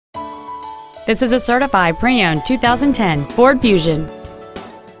This is a certified pre-owned 2010 Ford Fusion.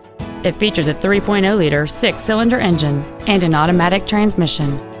 It features a 3.0-liter six-cylinder engine and an automatic transmission.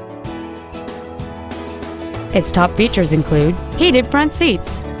 Its top features include heated front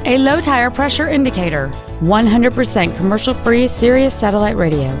seats, a low tire pressure indicator, 100% commercial-free Sirius satellite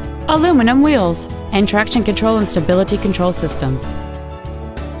radio, aluminum wheels, and traction control and stability control systems.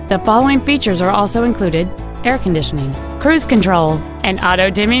 The following features are also included: air conditioning, cruise control, an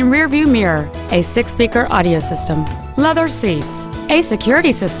auto-dimming rearview mirror, a 6-speaker audio system, leather seats, a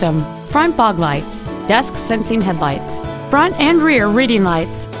security system, front fog lights, dusk sensing headlights, front and rear reading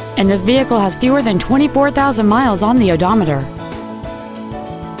lights, and this vehicle has fewer than 24,000 miles on the odometer.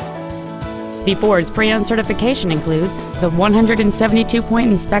 The Ford's pre-owned certification includes a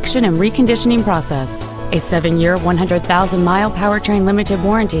 172-point inspection and reconditioning process, a 7-year, 100,000-mile powertrain limited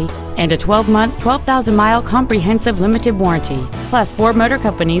warranty, and a 12-month, 12,000-mile comprehensive limited warranty, plus Ford Motor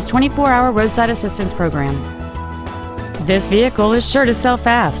Company's 24-hour roadside assistance program. This vehicle is sure to sell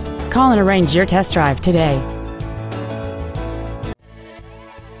fast. Call and arrange your test drive today.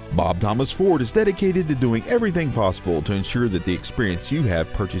 Bob Thomas Ford is dedicated to doing everything possible to ensure that the experience you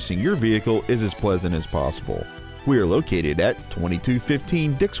have purchasing your vehicle is as pleasant as possible. We are located at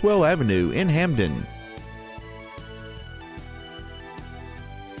 2215 Dixwell Avenue in Hamden.